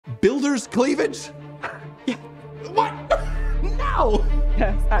Builder's cleavage? Yeah. What? No!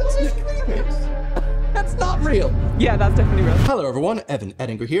 Yes, actually. Builder's cleavage? That's not real. Yeah, that's definitely real. Hello everyone, Evan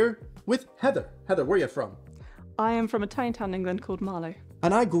Edinger here with Heather. Heather, where are you from? I am from a tiny town in England called Marlow.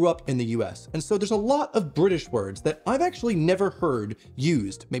 And I grew up in the US, and so there's a lot of British words that I've actually never heard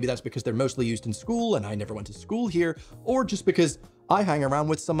used. Maybe that's because they're mostly used in school and I never went to school here, or just because I hang around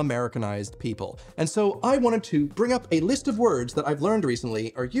with some Americanized people. And so I wanted to bring up a list of words that I've learned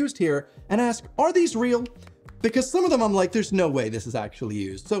recently are used here and ask, are these real? Because some of them I'm like, there's no way this is actually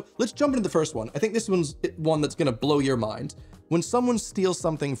used. So let's jump into the first one. I think this one's one that's gonna blow your mind. When someone steals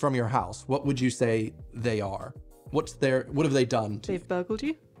something from your house, what would you say they are? What have they done to you? They've burgled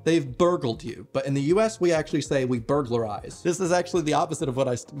you? They've burgled you. But in the US, we actually say we burglarize. This is actually the opposite of what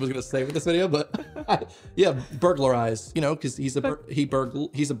I was gonna say with this video, but yeah, burglarize, you know, because he's a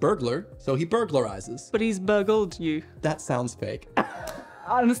burglar, so he burglarizes. But he's burgled you. That sounds fake.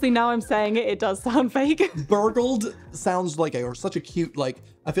 Honestly, now I'm saying it, it does sound fake. Burgled sounds like such a cute, like,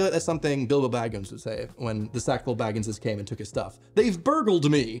 I feel like that's something Bilbo Baggins would say when the Sackville Bagginses came and took his stuff. They've burgled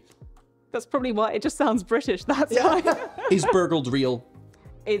me. That's probably why it just sounds British, that's why. He's burgled real.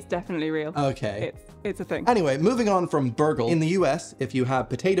 It's definitely real. Okay. It's a thing. Anyway, moving on from burgle. In the US, if you have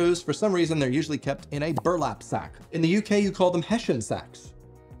potatoes, for some reason, they're usually kept in a burlap sack. In the UK, you call them Hessian sacks.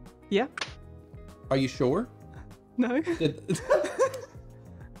 Yeah. Are you sure? No.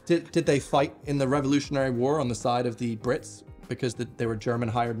 Did they fight in the Revolutionary War on the side of the Brits because they were German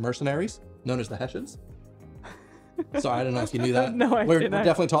hired mercenaries known as the Hessians? Sorry, I don't know if you knew that. No, I We're didn't.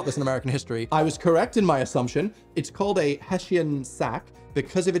 definitely taught this in American history. I was correct in my assumption. It's called a Hessian sack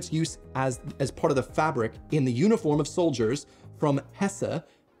because of its use as part of the fabric in the uniform of soldiers from Hesse,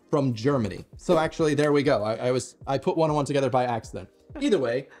 from Germany. So actually, there we go. I put one and one together by accident. Either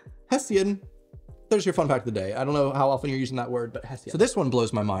way, Hessian. There's your fun fact of the day. I don't know how often you're using that word, but Hessian. So this one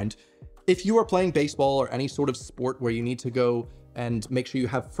blows my mind. If you are playing baseball or any sort of sport where you need to go and make sure you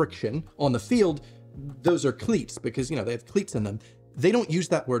have friction on the field, those are cleats because, you know, they have cleats in them. They don't use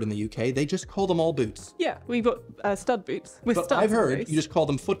that word in the UK. They just call them all boots. Yeah, we've got stud boots with But studs. I've heard you just call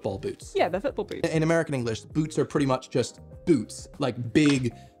them football boots. Yeah, they're football boots. In American English, boots are pretty much just boots, like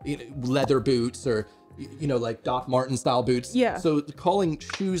big, you know, leather boots or, you know, like Doc Marten style boots. Yeah. So calling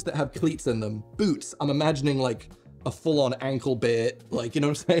shoes that have cleats in them boots, I'm imagining like a full-on ankle bit, like, you know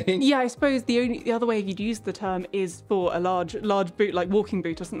what I'm saying? Yeah, I suppose the other way you'd use the term is for a large boot, like walking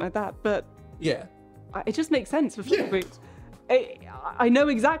boot or something like that. But Yeah. it just makes sense for football boots. I know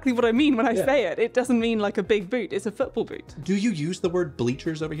exactly what I mean when I say it. It doesn't mean like a big boot. It's a football boot. Do you use the word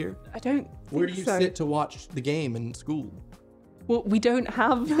bleachers over here? I don't Where do think you so. sit to watch the game in school? Well, we don't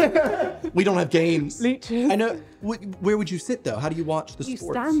have We don't have games. bleachers. I know. Where would you sit though? How do you watch the You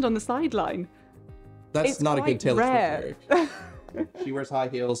sports? stand on the sideline. That's it's not a good quite Taylor rare. Swift lyric. She wears high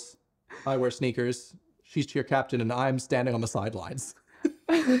heels. I wear sneakers. She's cheer captain and I'm standing on the sidelines.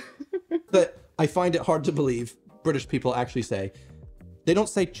 But I find it hard to believe British people actually say, they don't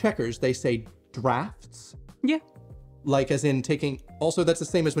say checkers, they say drafts. Yeah. Like as in taking, also that's the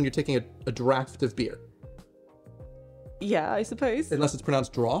same as when you're taking a draft of beer. Yeah, I suppose. Unless it's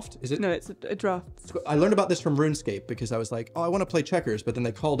pronounced draft, is it? No, it's a draft. I learned about this from RuneScape because I was like, oh, I want to play checkers, but then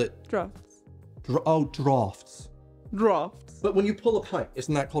they called it, Drafts. drafts. Drafts. But when you pull a pint,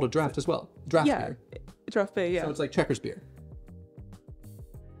 isn't that called a draft as well? Draft Yeah. beer. Draft beer, yeah. So it's like checkers beer.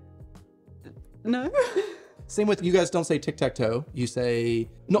 No? Same with, you guys don't say tic-tac-toe, you say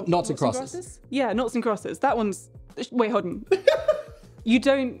noughts and crosses. Yeah, noughts and crosses. That one's... Wait, hold on. You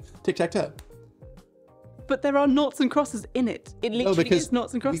don't... Tic-tac-toe. But there are noughts and crosses in it. It No, literally because is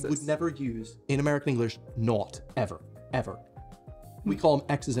noughts and crosses. we would never use, in American English, naught, ever, ever. We call them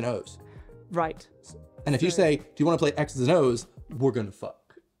X's and O's. Right. And if you say, do you want to play X's and O's, we're gonna fuck.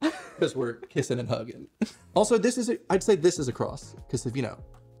 Because we're kissing and hugging. Also, I'd say this is a cross, because if, you know,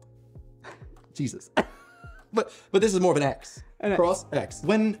 Jesus. But this is more of an X. Cross X.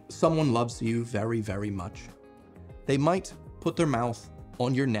 When someone loves you very, very much, they might put their mouth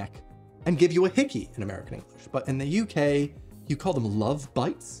on your neck and give you a hickey in American English. But in the UK, you call them love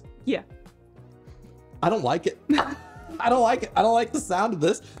bites. Yeah. I don't like it. I don't like it. I don't like the sound of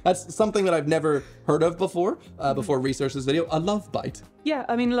this. That's something that I've never heard of before, before researching this video. A love bite. Yeah,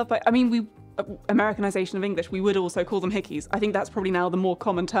 I mean, love bite. I mean, Americanization of English, we would also call them hickeys. I think that's probably now the more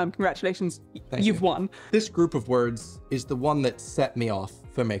common term. Congratulations, you've won. This group of words is the one that set me off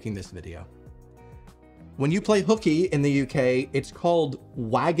for making this video. When you play hooky in the UK, it's called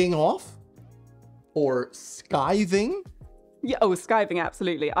wagging off or skiving. Yeah, oh, skiving,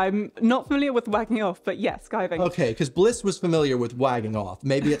 absolutely. I'm not familiar with wagging off, but yeah, skiving. Okay, because Bliss was familiar with wagging off.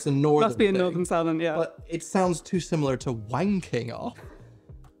 Maybe it's a northern Must be a thing, northern southern, yeah. But it sounds too similar to wanking off.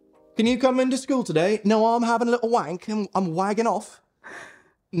 can you come into school today? No, I'm having a little wank and I'm wagging off.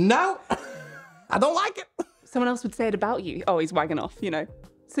 No, I don't like it. Someone else would say it about you. Oh, he's wagging off, you know.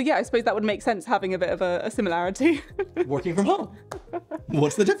 So yeah, I suppose that would make sense, having a bit of a similarity. Working from home.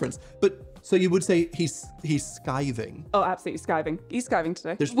 What's the difference? But so you would say he's skiving. Oh, absolutely skiving. He's skiving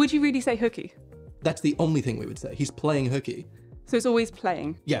today. Would you really say hooky? That's the only thing we would say. He's playing hooky. So it's always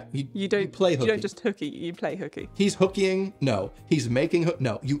playing. Yeah, you don't play hooky. You don't just hooky. You play hooky. He's hookieing. No, he's making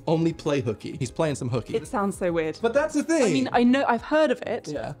no. You only play hooky. He's playing some hooky. It sounds so weird. But that's the thing. I mean, I know I've heard of it.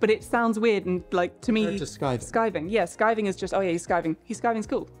 Yeah. But it sounds weird and like to me. Just skiving. Skiving. Yeah, skiving is just he's skiving. He's skiving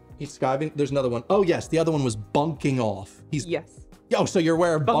school. He's skiving. There's another one. Oh yes, the other one was bunking off. Yes. Oh, so you're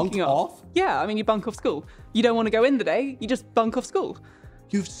aware of bunk off? Yeah, I mean you bunk off school. You don't want to go in the day. You just bunk off school.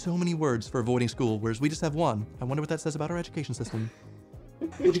 You have so many words for avoiding school, whereas we just have one. I wonder what that says about our education system.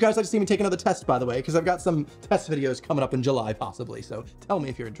 Would you guys like to see me take another test, by the way? Because I've got some test videos coming up in July, possibly. So tell me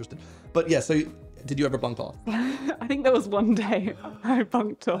if you're interested. But yeah, so did you ever bunk off? I think there was one day I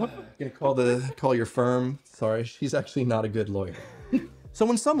bunked off. I'm gonna call your firm. Sorry, she's actually not a good lawyer. So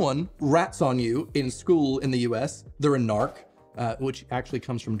when someone rats on you in school in the US, they're a narc, which actually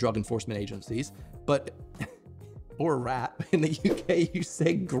comes from drug enforcement agencies. But or a rat in the UK, you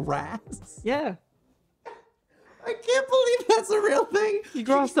say grass. Yeah. I can't believe that's a real thing. You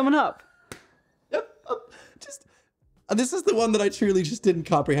grass someone up. This is the one that I truly just didn't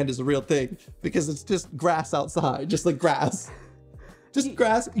comprehend as a real thing, because it's just grass outside, just like grass. Just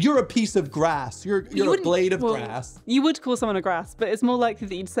grass. You're a piece of grass. You're a blade of grass. You would call someone a grass, but it's more likely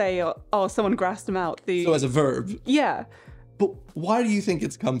that you'd say, oh, someone grassed him out. So as a verb. Yeah. But why do you think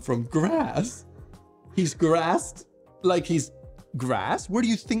it's come from grass? He's grassed like he's grass? Where do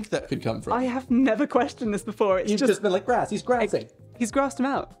you think that could come from? I have never questioned this before. You've just been like grass. He's grassing. He's grassed him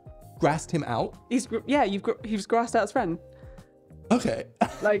out. Grassed him out? He's grassed out his friend. Okay.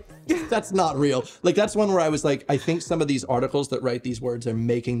 Like that's not real. Like that's one where I was like, I think some of these articles that write these words are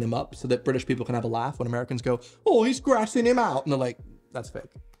making them up so that British people can have a laugh when Americans go, oh, he's grassing him out. And they're like, that's fake.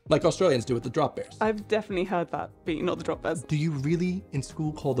 Like Australians do with the drop bears. I've definitely heard that being not the drop bears. Do you really in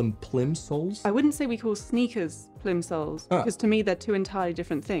school call them plimsolls? I wouldn't say we call sneakers plimsolls, because to me they're two entirely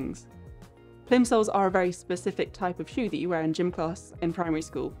different things. Plimsolls are a very specific type of shoe that you wear in gym class in primary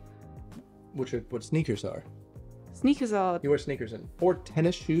school. What sneakers are? Sneakers are... You wear sneakers in? Or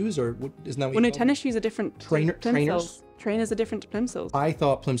tennis shoes, or what, isn't that what Well, no, tennis shoes are different to trainers? Trainers are different to plimsolls. I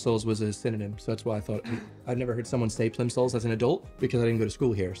thought plimsolls was a synonym, so that's why I thought... I've never heard someone say plimsolls as an adult, because I didn't go to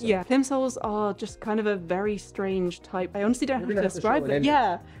school here. So. Yeah, plimsolls are just kind of a very strange type. I honestly don't have to describe them.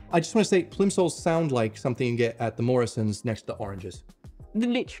 Yeah. I just want to say, plimsolls sound like something you get at the Morrisons next to the oranges.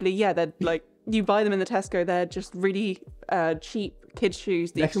 Literally, yeah, they're like... You buy them in the Tesco, they're just really cheap kids'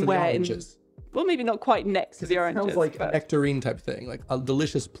 shoes that you can wear in... Well, maybe not quite next to the oranges. It sounds like a nectarine type thing, like a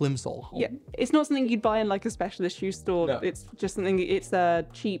delicious plimsoll. Yeah, it's not something you'd buy in like a specialist shoe store. No. It's just something, it's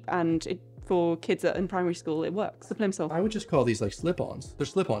cheap and for kids in primary school, it works. The plimsoll. I would just call these like slip-ons. They're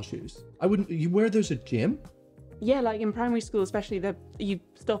slip-on shoes. You wear those at gym? Yeah, like in primary school especially, you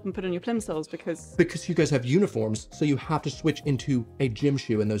stop and put on your plimsolls because... Because you guys have uniforms, so you have to switch into a gym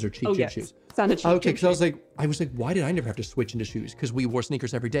shoe, and those are cheap gym shoes. Standard cheap okay, because I was like, why did I never have to switch into shoes? Because we wore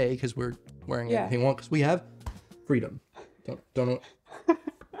sneakers every day, because we're wearing anything we want, because we have freedom. Don't know.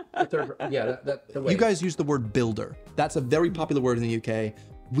 You guys use the word builder. That's a very popular word in the UK.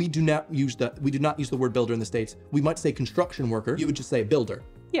 We do not use the word builder in the States. We might say construction worker. You would just say builder.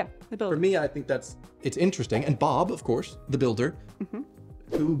 Yeah, the builder. For me, I think it's interesting. And Bob, of course, the builder,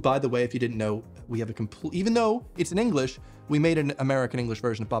 who, by the way, if you didn't know, we have a complete, even though it's in English, we made an American English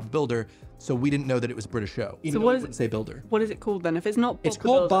version of Bob the Builder, so we didn't know that it was a British show. Even so wouldn't say builder. What is it called then? If it's not Bob it's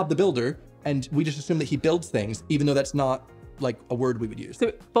called Bob the Builder, and we just assume that he builds things, even though that's not like a word we would use.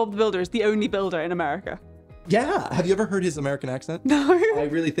 So Bob the Builder is the only builder in America? Yeah. Have you ever heard his American accent? No. I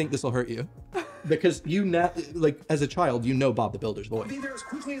really think this will hurt you. Because like as a child, you know Bob the Builder's voice. Be there as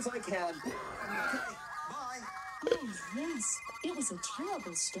quickly as I can. Okay, bye. Oh, yes. It was a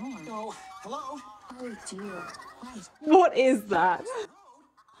terrible storm. Oh, hello? Oh, dear. Right. What is that?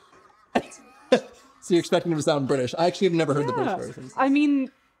 So you're expecting him to sound British. I actually have never heard the British versions. I mean,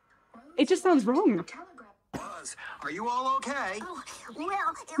 it just sounds wrong. Buzz, are you all okay? Oh, well,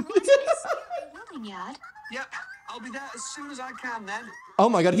 it wasn't a willing yet. Yep, I'll be there as soon as I can then. Oh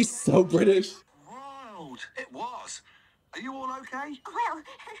my god, he's so British. Wild. It was. Are you all okay? Well,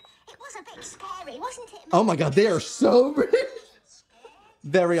 it was a bit scary, wasn't it? Oh my god, they are so British.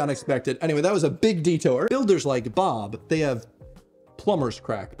 Very unexpected. Anyway, that was a big detour. Builders like Bob, they have plumber's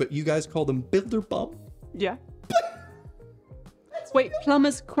crack, but you guys call them builder bum? Yeah. Wait,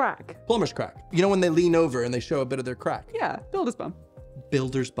 plumber's crack? Plumber's crack. You know when they lean over and they show a bit of their crack? Yeah, builder's bum.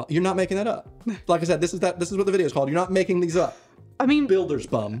 Builder's bum. You're not making that up. Like I said, this is what the video is called. You're not making these up. I mean, Builder's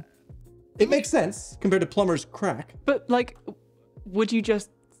bum. It makes sense compared to plumber's crack. but like, would you just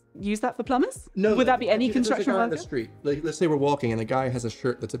use that for plumbers? No. Would that be any if there's a construction guy on the worker? street. Like, let's say we're walking and the guy has a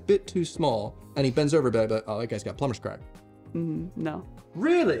shirt that's a bit too small and he bends over a bit, but oh, that guy's got plumber's crack. No.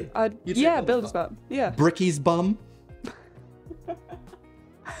 Really? You'd yeah, builder's bum. Yeah. Bricky's bum.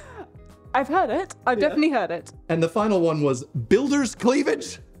 I've heard it. I've definitely heard it. And the final one was builder's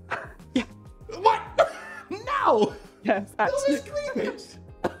cleavage. Yeah. What? No. Yes, actually. Builder's cleavage.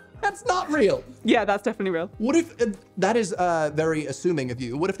 That's not real. Yeah, that's definitely real. What if, that is very assuming of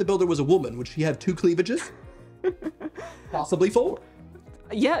you. What if the builder was a woman? Would she have 2 cleavages? Possibly 4.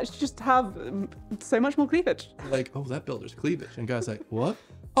 Yeah, just have so much more cleavage. Like, oh, that builder's cleavage. And guy's like, what?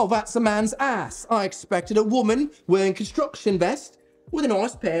 Oh, that's a man's ass. I expected a woman wearing construction vest with a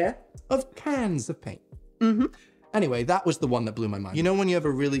nice pair of cans of paint. Anyway, that was the one that blew my mind. You know when you have a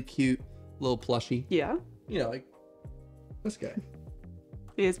really cute little plushie? Yeah, You know, like this guy.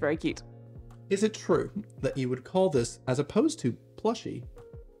 he is very cute. Is it true that you would call this, as opposed to plushie,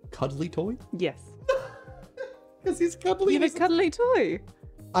 cuddly toy? Yes. Because he's cuddly. You have a cuddly toy.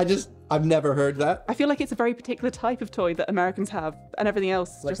 I've never heard that. I feel like it's a very particular type of toy that Americans have, and everything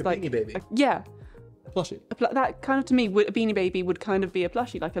else Like just a like Beanie Baby. yeah. Plushie. That kind of, to me, a Beanie Baby would kind of be a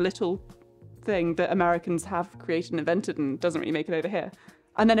plushie, like a little thing that Americans have created and invented and doesn't really make it over here.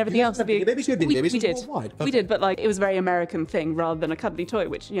 And then everything else would be... Beanie Babies? You had Beanie Babies? We It did. was worldwide. We Okay. did, but like it was a very American thing rather than a cuddly toy,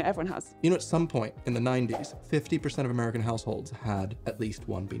 which, everyone has. You know, at some point in the 90s, 50% of American households had at least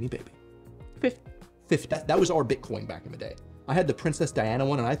one Beanie Baby. 50. That was our Bitcoin back in the day. I had the Princess Diana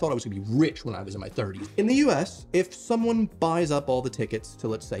one, and I thought I was gonna be rich when I was in my 30s. In the US, if someone buys up all the tickets to,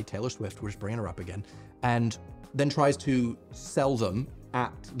 let's say, Taylor Swift, we're just bringing her up again, and then tries to sell them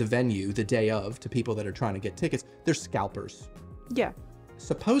at the venue the day of to people that are trying to get tickets, they're scalpers. Yeah.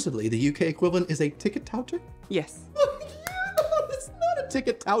 Supposedly, the UK equivalent is a ticket touter? Yes. It's not a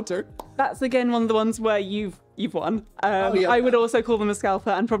ticket touter. That's again one of the ones where you've won. yeah. I would also call them a scalper,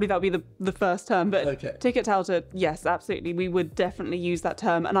 and probably that would be the first term. But Okay. ticket touter, yes, absolutely. We would definitely use that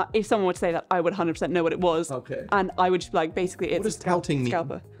term. And if someone were to say that, I would 100% know what it was. Okay. And I would just be like, basically, it's does touting mean?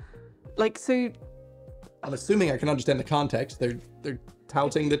 scalper. Like, so, I'm assuming I can understand the context. They're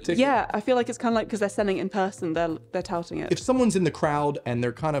touting the ticket. yeah, I feel like it's kind of like because they're selling it in person, they're touting it. If someone's in the crowd and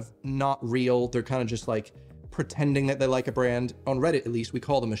they're kind of not real, they're kind of just like pretending that they like a brand, on Reddit at least, we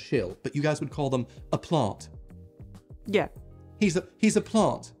call them a shill, but you guys would call them a plant. Yeah. He's a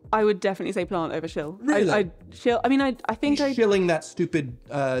plant. I would definitely say plant over shill. Really? Shill. I mean, I think He's shilling that stupid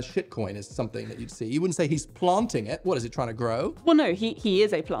shitcoin is something that you'd see. You wouldn't say he's planting it. What is it trying to grow? Well, no, he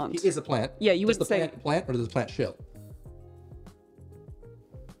is a plant. He is a plant. Yeah, you Does wouldn't the say- plant or does the plant shill?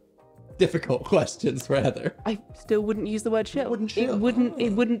 Difficult questions, rather. I still wouldn't use the word shill. wouldn't shill? It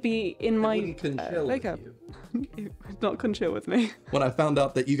wouldn't be in my wouldn't conchill with makeup. you. It's not conchill with me. When I found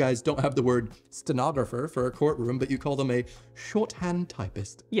out that you guys don't have the word stenographer for a courtroom, but you call them a shorthand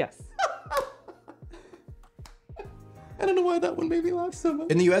typist. Yes. I don't know why that one made me laugh so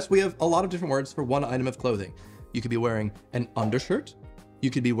much. In the US, we have a lot of different words for one item of clothing. You could be wearing an undershirt. You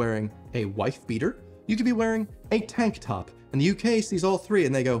could be wearing a wife beater. You could be wearing a tank top. And the UK sees all three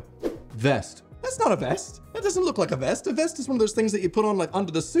and they go, vest. That's not a vest. That doesn't look like a vest. A vest is one of those things that you put on like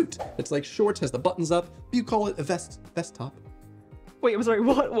under the suit. It's like short, has the buttons up. You call it a vest top. Wait, I'm sorry.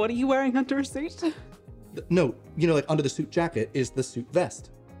 What are you wearing under a suit? No, you know, like under the suit jacket is the suit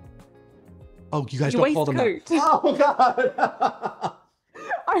vest. Oh, you guys Your don't call them that. waistcoat. Oh God.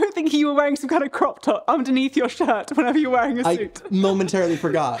 I would think you were wearing some kind of crop top underneath your shirt whenever you're wearing a I suit. momentarily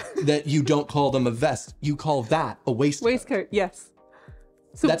forgot that you don't call them a vest. You call that a waistcoat. Waistcoat, yes.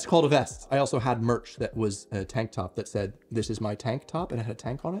 So That's called a vest. I also had merch that was a tank top that said, "This is my tank top," and it had a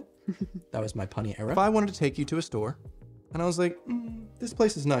tank on it. That was my punny era. If I wanted to take you to a store, and I was like, this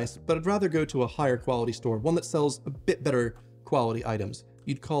place is nice, but I'd rather go to a higher quality store, one that sells a bit better quality items.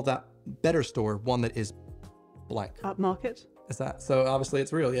 You'd call that better store one that is blank. upmarket. Is that so? Obviously,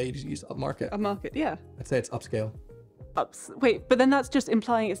 it's real. Yeah, you just use upmarket. Upmarket, yeah. I'd say it's upscale. Wait, but then that's just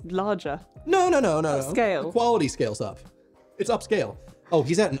implying it's larger. No. Upscale. The quality scales up. It's upscale. Oh,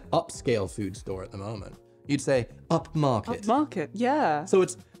 he's at an upscale food store at the moment. You'd say upmarket. Upmarket, yeah. So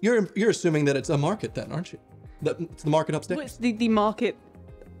it's you're assuming that it's a market then, aren't you? That it's the market upstairs. What's the market?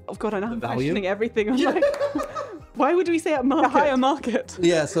 Oh God, I know I'm value? questioning everything. I'm like, why would we say upmarket? A higher market.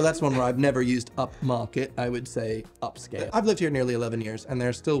 Yeah, so that's one where I've never used upmarket. I would say upscale. I've lived here nearly 11 years, and there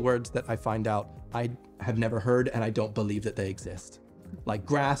are still words that I find out I have never heard, and I don't believe that they exist. Like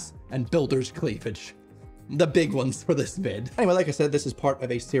grass and builder's cleavage. the big ones for this vid. Anyway, like I said, this is part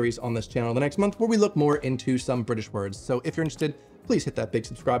of a series on this channel the next month where we look more into some British words. So if you're interested, please hit that big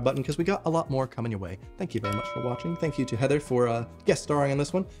subscribe button because we got a lot more coming your way. Thank you very much for watching. Thank you to Heather for guest starring on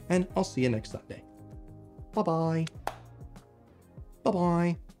this one, and I'll see you next Sunday. Bye-bye.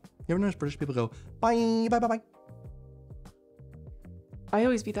 Bye-bye. You ever notice British people go, bye, bye, bye, bye? I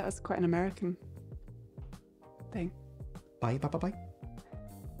always view that as quite an American thing. Bye, bye, bye, bye.